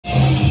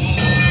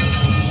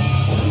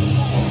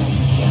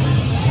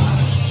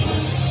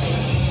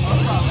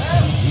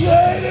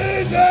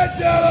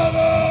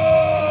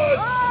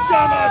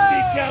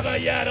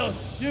Caballeros,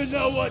 you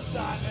know what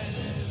time it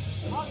is.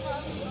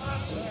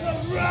 The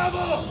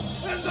rebel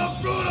and the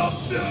brutal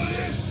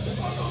beauty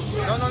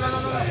of the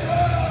no.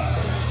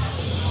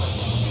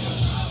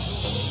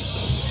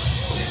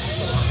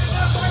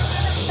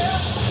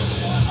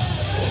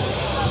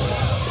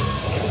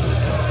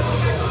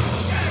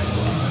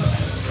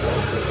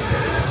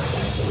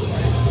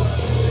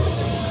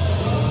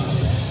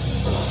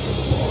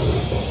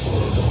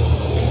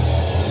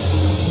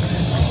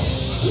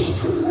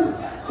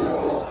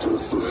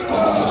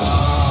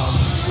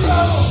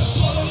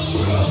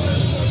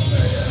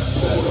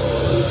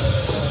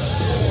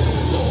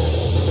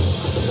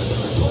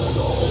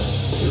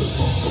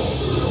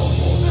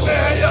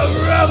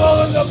 Rebel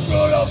in the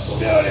brutal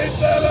beauty,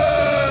 baby!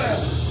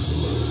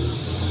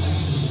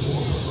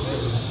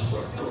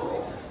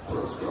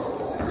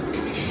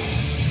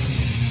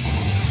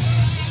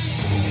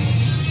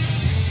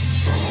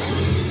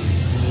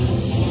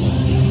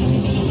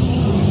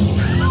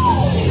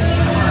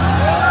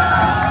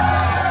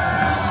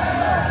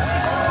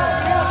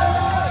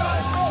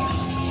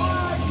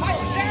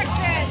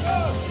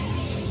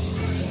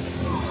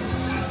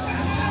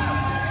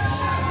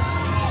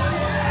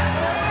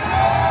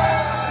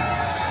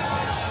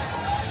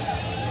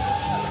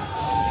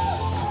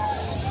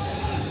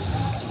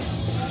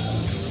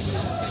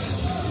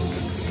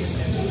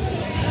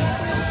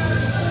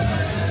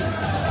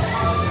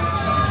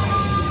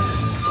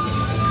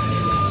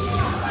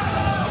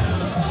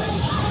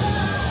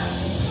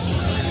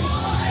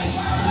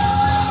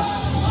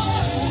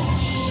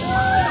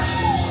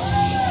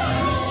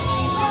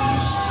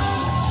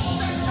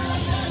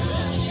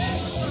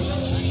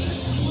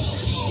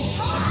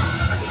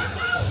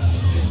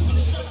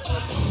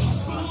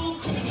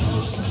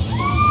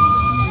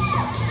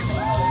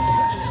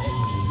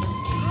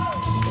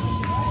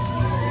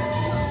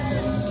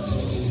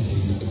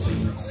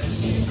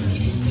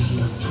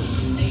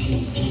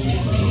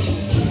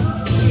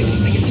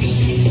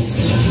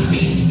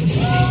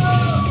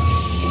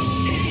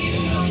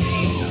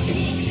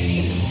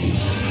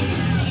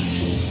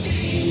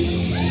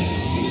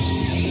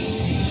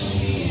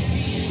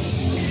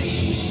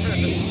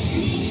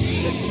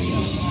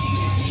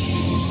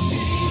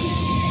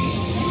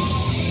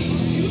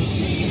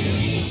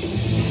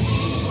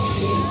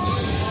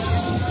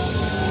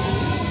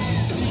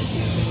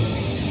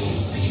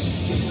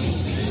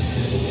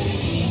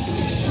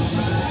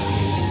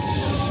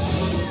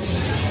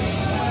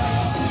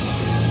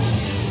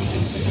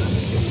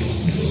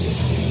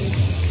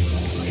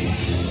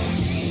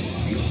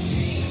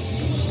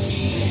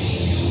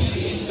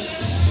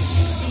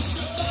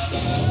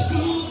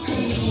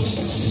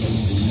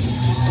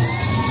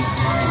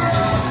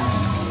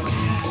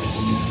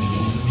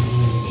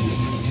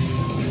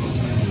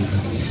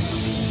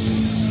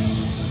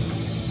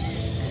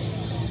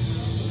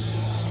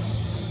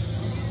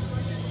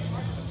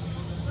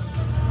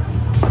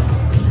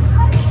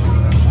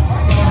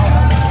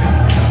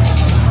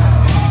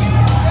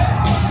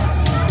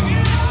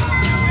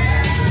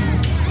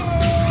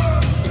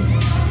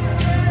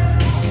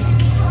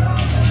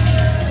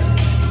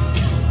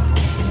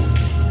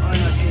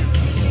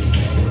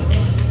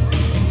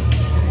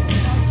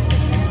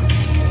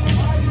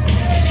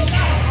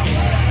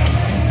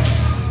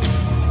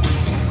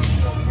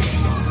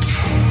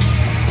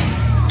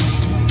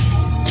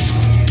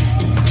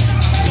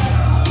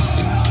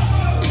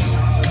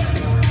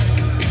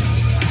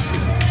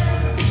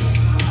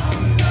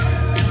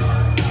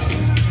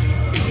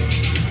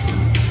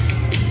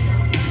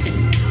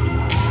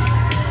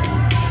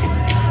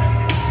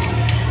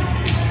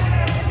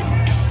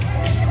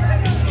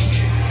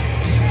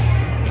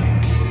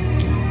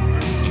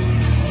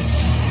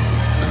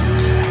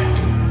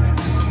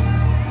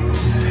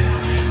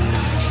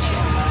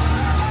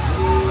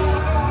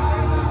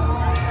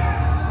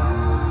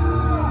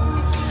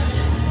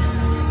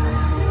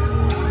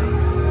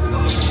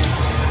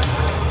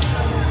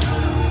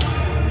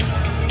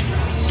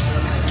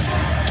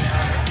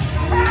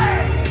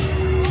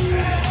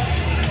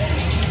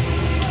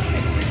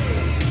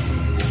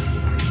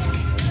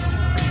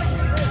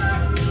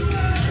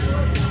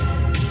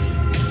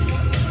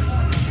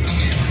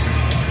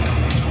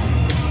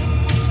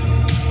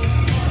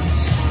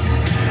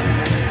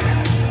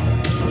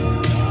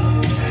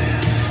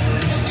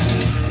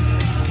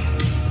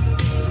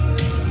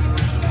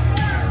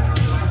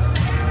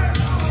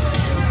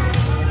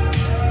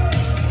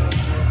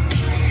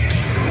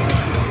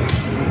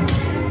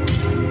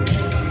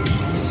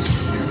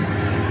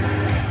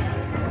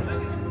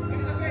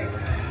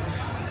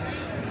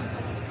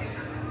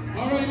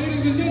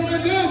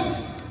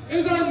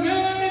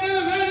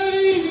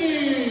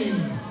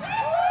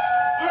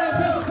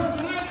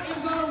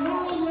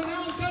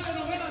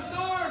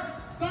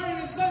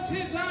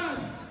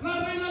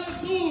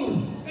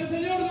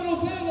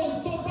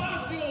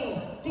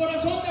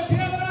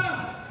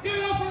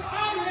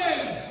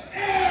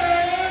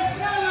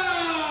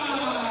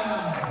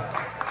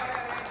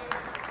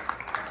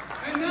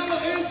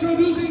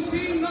 Introducing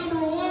team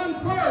number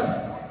 1 first,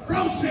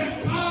 from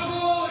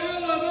Chicago,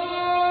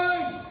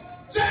 Illinois,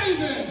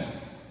 Javen.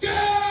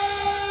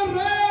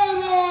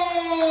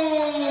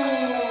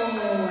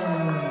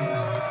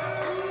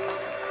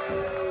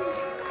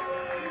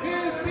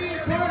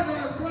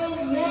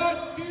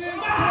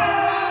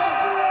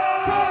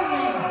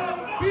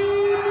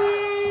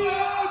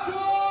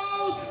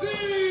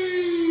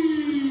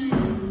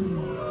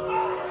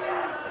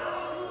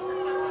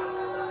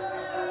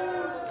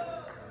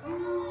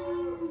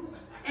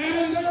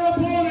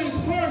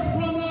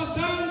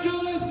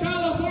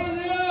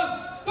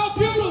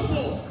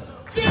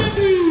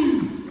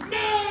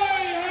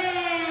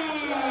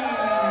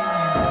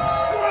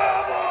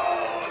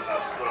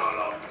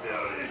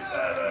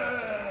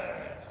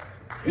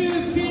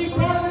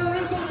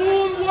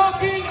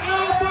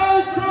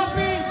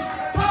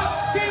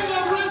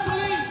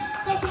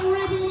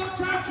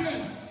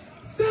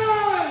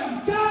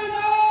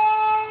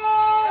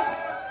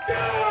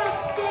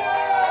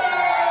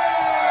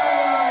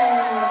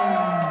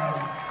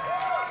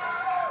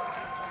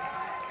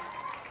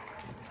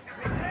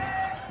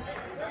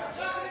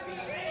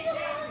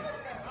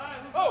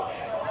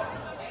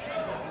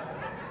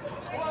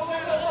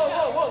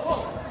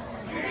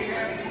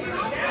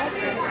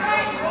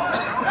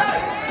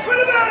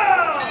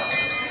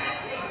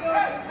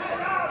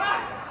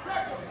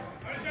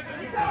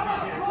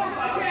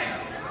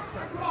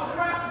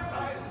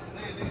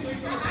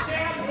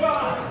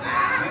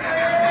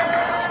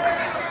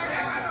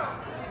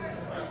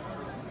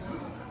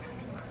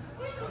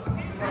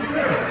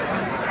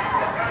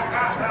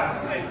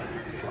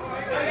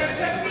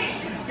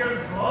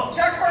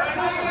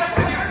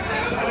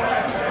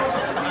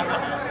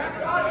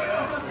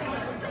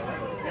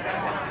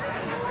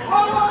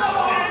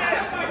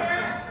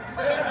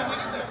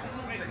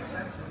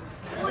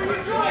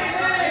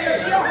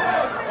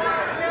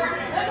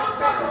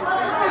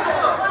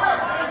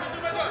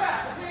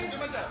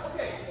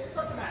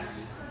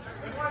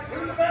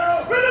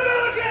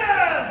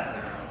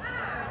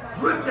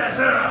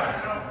 Let's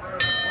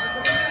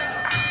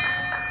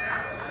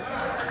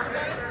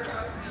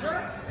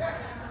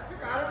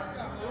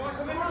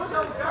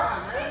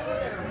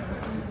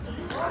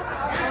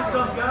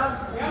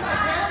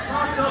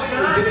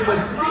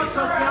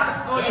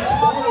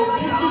start.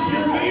 This is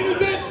your main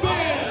event,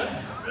 fans.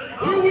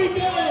 Here we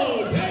go.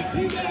 Tag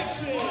team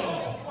action.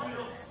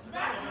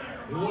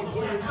 In one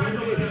corner,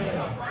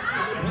 Mayhem.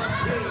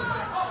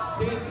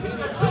 In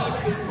the top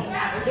king, Santana Jackson.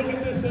 And look at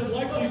this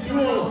unlikely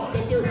duo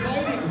that they're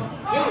fighting.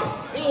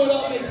 Now it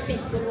all makes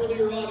sense from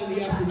earlier on in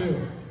the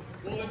afternoon.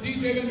 Well, indeed,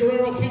 Javen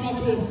Guerrero came out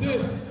to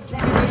assist.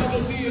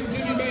 Biagio and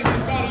Jimi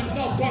Mayhem got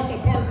himself quite the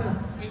partner.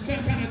 And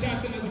Santana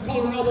Jackson has a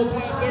collar and elbow tie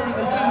up there in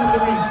the center of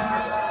the ring.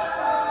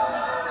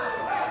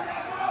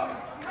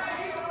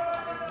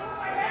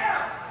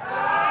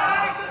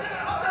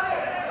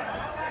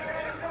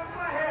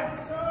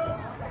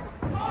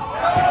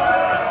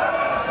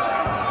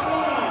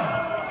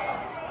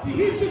 Did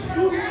he just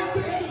move around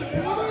him into the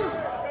corner?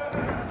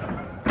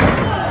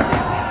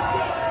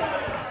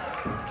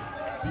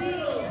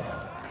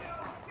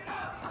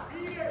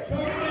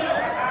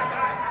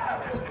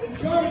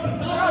 Charlie does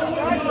not know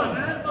what hit him.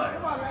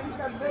 Come on, man. You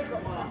got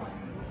makeup on.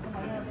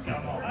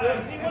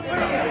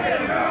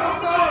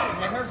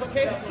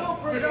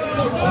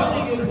 So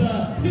Charlie is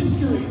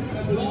history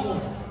after that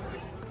one.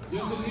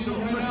 Yes, indeed.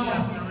 Right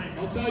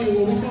now, I'll tell you,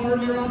 what we saw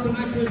earlier on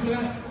tonight, Chris,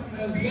 that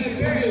has led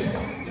to this.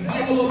 And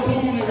how will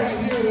culminate right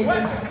here with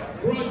this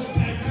grudge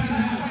tag team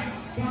match.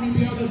 Charlie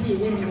Biagio,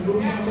 wait a minute, what do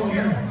we got going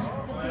here?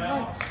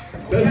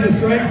 Just the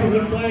strengths, it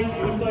looks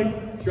like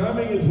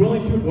Charming is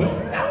willing to what?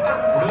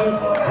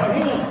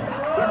 Hang on.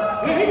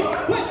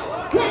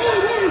 What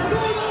is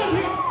going on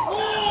here?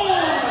 Oh!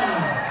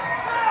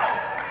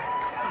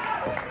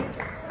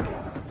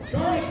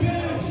 Charlie, get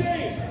out of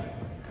shape.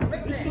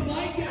 It's the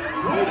mic. Wait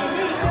a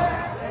minute.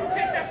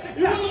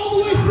 It went all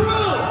the way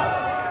through.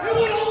 It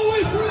went all the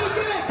way through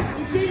again.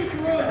 And Jimi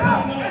Guerrero's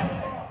not enough.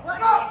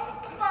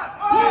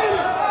 Wait a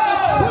minute.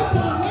 A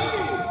triple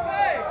wave.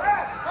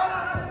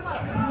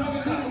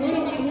 Wait a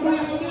minute, what do we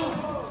have now?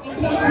 A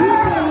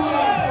quadruple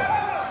wave.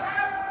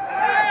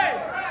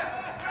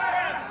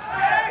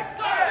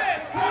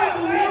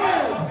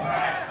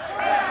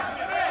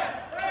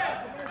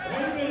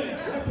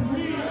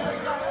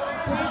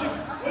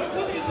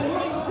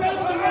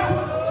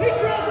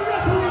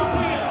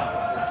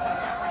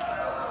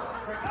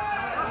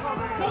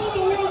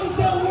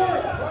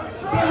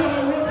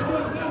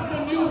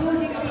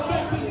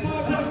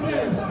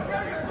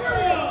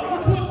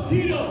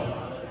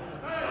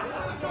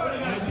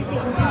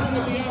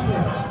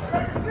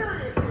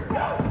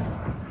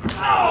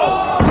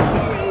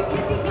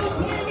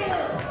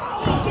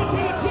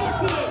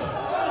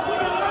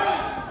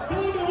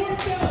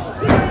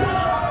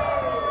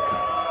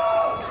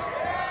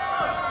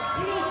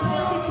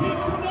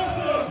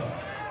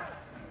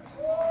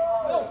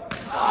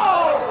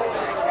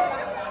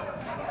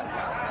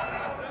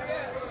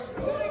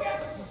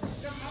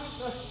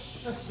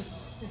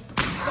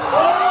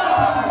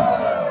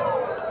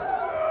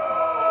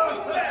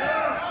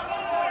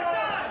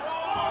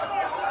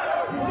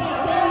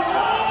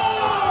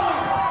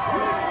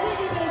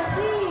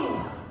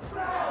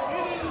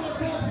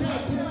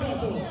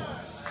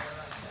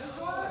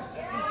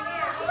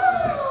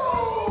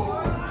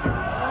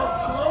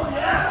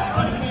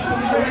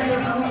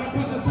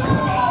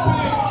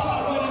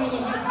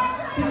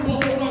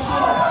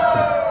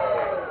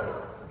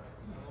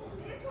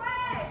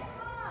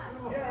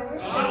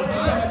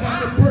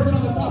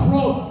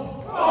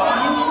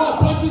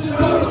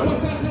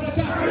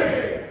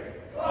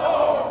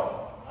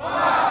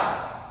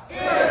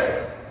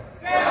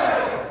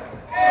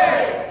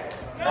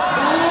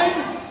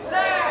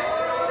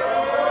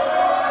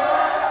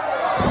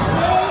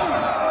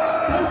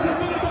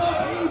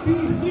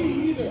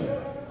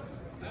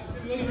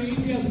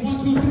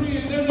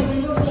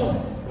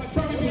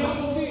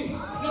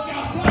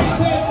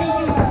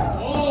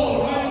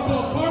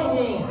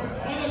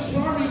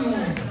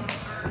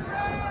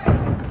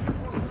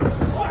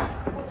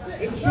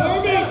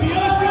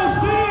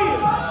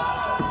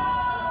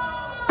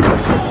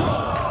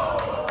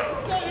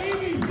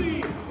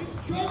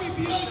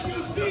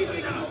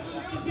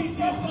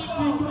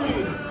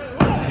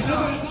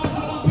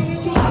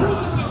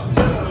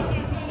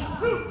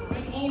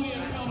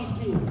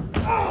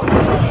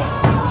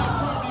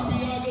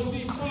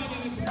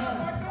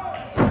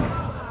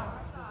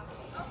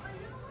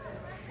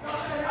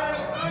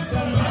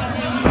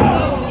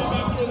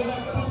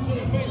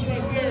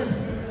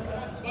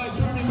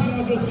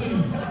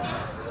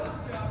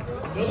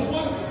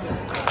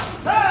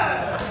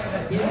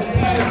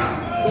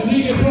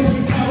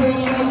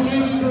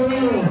 Javen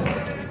Guerrero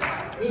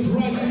is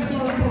rising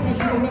star in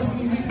professional wrestling.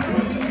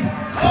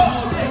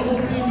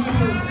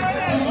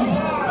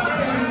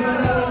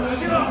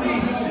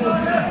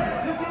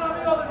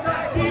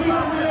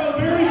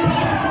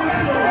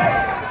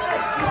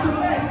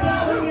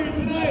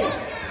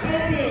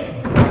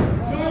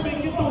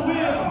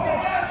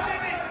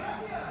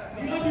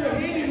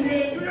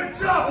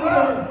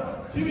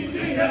 Jimi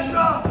Mayhem,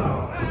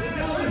 and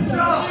now this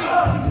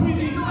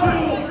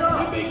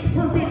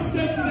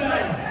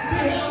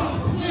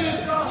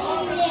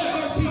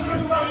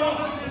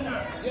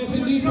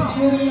from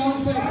the early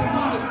onset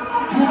tonight,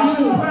 you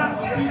knew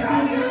these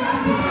two men, this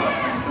is a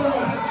different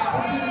story for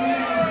Jimi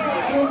Mayhem.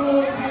 I don't know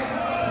if you had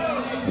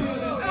an idea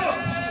that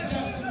Santana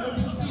Jackson would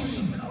be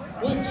teaming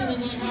with Jimi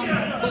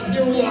Mayhem, but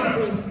here we are,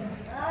 Chris.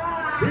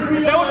 Here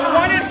we are.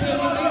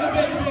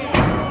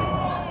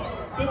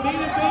 The main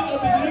event of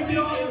the evening,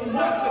 and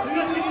what a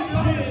evening it's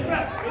been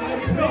in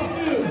the brand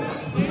new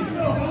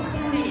Xavier Sports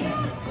Arena.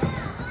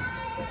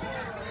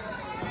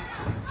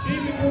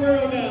 Javen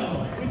Guerrero now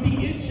with the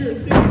injured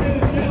Santana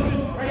Jackson.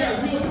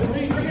 Yeah, real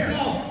courageous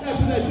now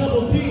after that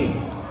double team.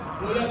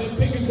 Well, yeah, they've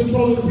taken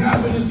control of this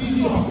match, and it's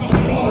easy to become a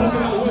ball. Look at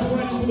that, whip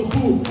right into the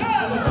pool of the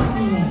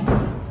champion one.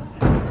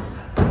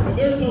 And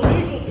there's a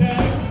legal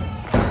tag.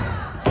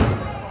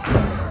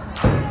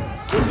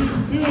 With these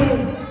two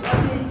not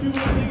doing too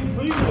many things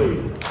legally.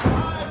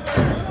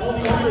 All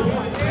the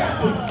underhanded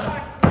tactics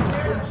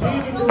from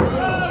Javen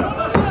Guerrero.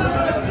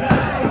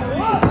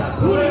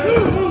 Putting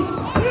new boots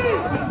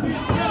with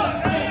Santana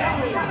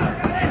Jackson.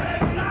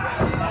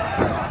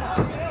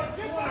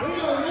 We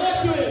are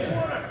walking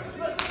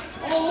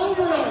all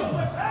over him.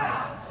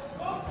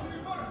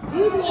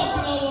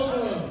 Moonwalking all over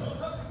him.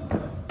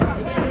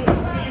 And they put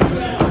his team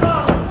down.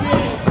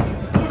 Again.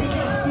 Look at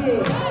these two.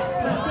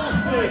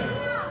 Disgusting.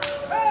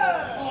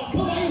 Oh,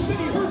 come on. You said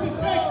he heard the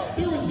tag.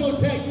 There was no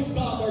tag. You saw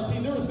it, Martin.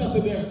 There was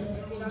nothing there.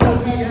 There's no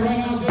tagging right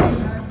now, Javen.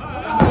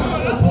 And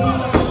Biagio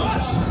pulling out the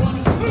stops,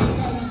 punishing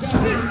Santana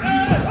Jackson.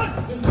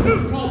 This is what you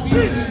call beating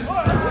it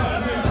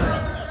right here.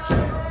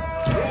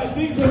 Yeah,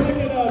 things are looking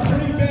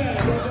pretty bad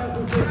right now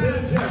for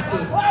Santana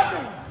Jackson.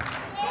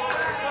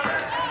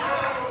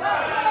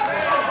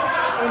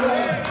 And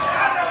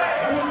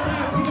I would say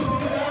if he doesn't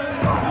get out of this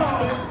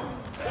predicament,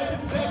 that's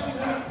exactly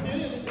what he's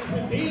in. It's a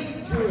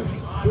dangerous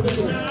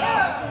predicament.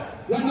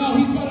 Right now,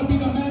 he's got to be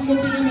the man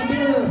looking in the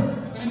mirror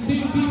and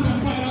dig deep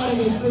and fight out of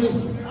this, Chris.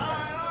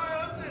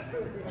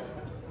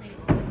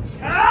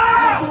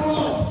 Off the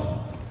ropes.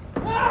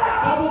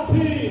 Double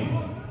team.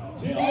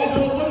 Oh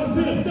no, what is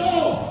this? No!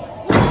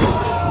 Into a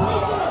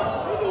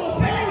powerbomb.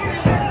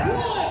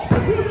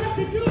 1, 2, that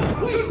could do it.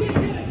 Wait,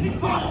 Santana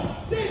kicks out.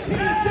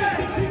 Santana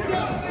Jackson kicks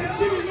out. And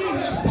Jimi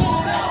Mayhem's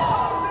held out.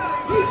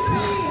 He's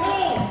clean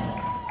house.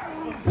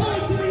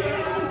 Coming to the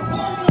end of his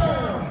partner.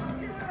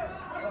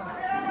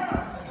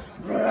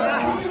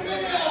 Jimi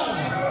Mayhem.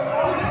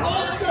 This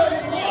monster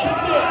has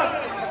lost it.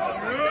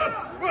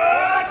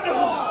 Right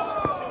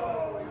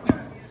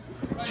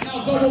now,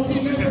 double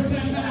team in for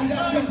Santana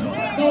Jackson.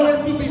 Nowhere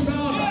to be found.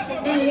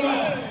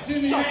 Meanwhile,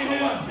 Jimi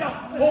Mayhem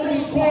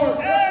holding court.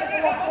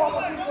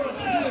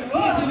 He is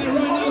taking it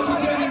right now to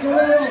Javen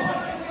Guerrero.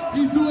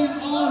 He's doing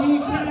all he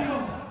can.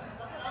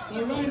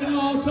 But right now,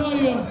 I'll tell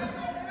you,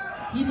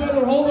 you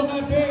better hold him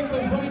at bay,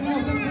 because right now,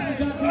 Santana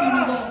Jackson is in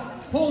a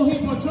whole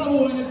heap of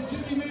trouble, and it's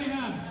Jimi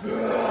Mayhem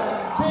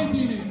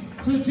taking it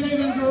to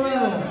Javen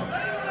Guerrero.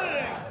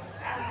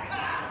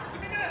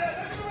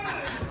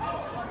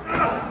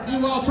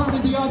 Meanwhile,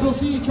 Biagio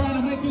trying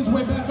to make his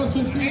way back up to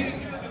his feet.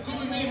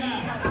 Jimi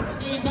Mayhem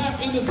getting back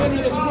in the center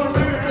of the square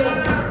circle.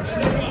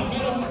 And look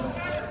out,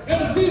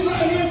 head of steam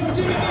right here for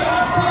Jimi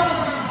Mayhem,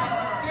 punishing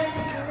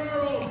Javen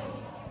Guerrero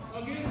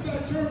against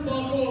that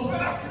turnbuckle.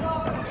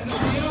 And on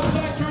the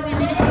outside, Biagio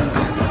got a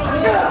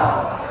hold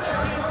of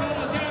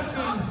Santana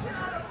Jackson.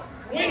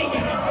 Wait a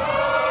minute.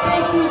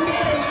 Don't you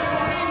dare, that's a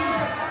meeting.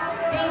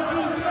 Don't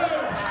you dare.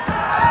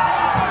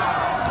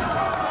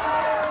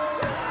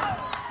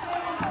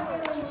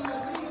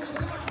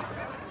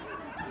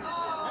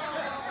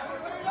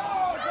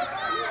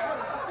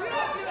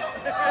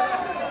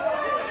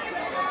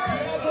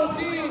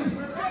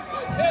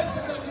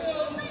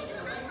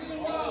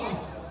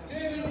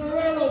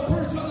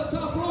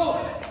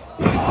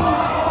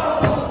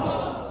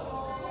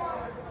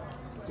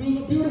 To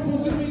the beautiful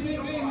Jimi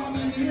Mayhem,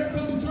 and here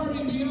comes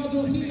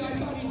Biagio. I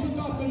thought he took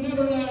off to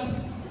Neverland,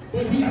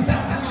 but he's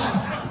back now,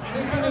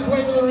 making his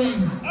way to the ring.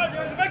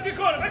 Back to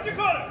corner, back to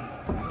corner.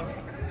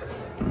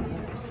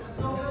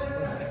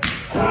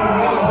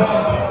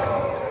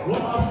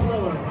 What a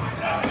thriller.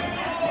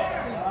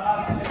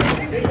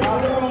 Take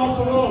Guerrero off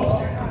the ropes.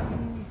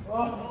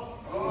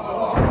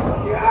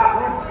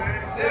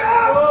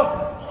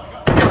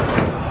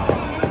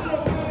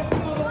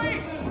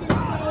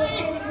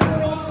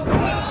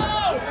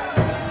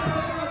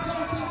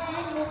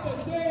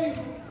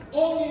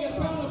 Only a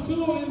count of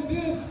 2, and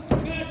this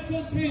match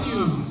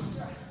continues.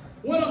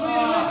 What a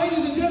main event.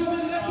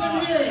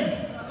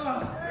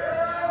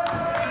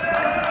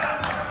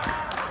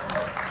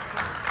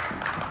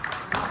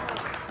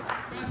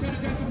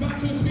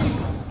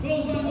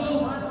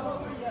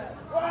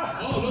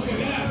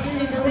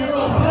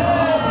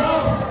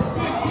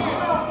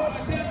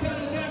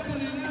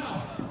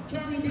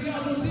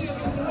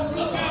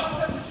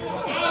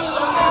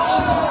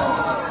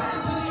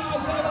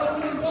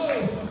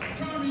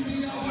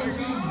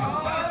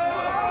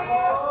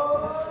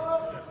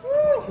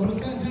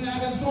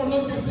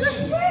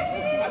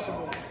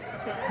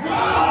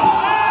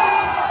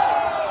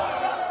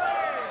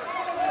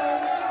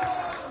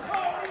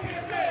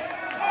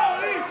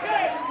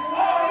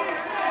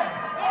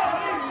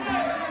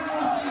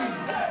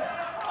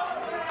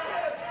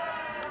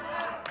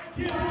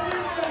 Can't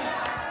believe that.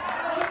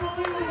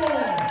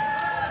 Unbelievable.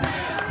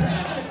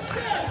 Santana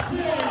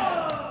Jackson.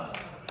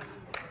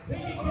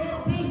 Taking care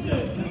of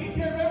business, taking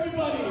care of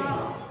everybody.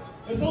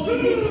 That's only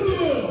he can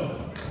do.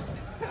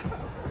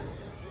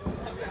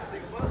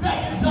 Back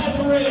inside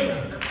the ring.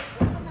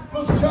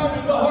 Most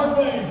charming the hard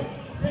way.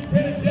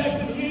 Santana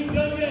Jackson, he ain't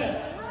done yet.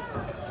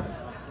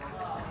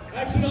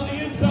 Action on the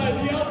inside,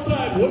 the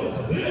outside. What is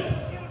this?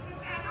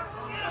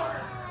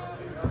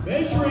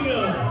 Measuring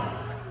him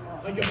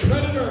like a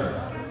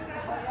predator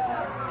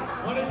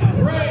on its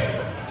prey.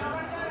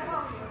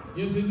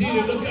 Yes,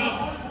 indeed. Look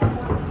out.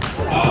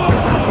 Oh,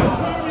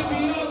 charming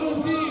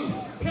Biagio team.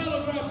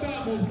 Telegraph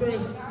that move,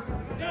 Chris.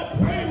 That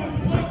prey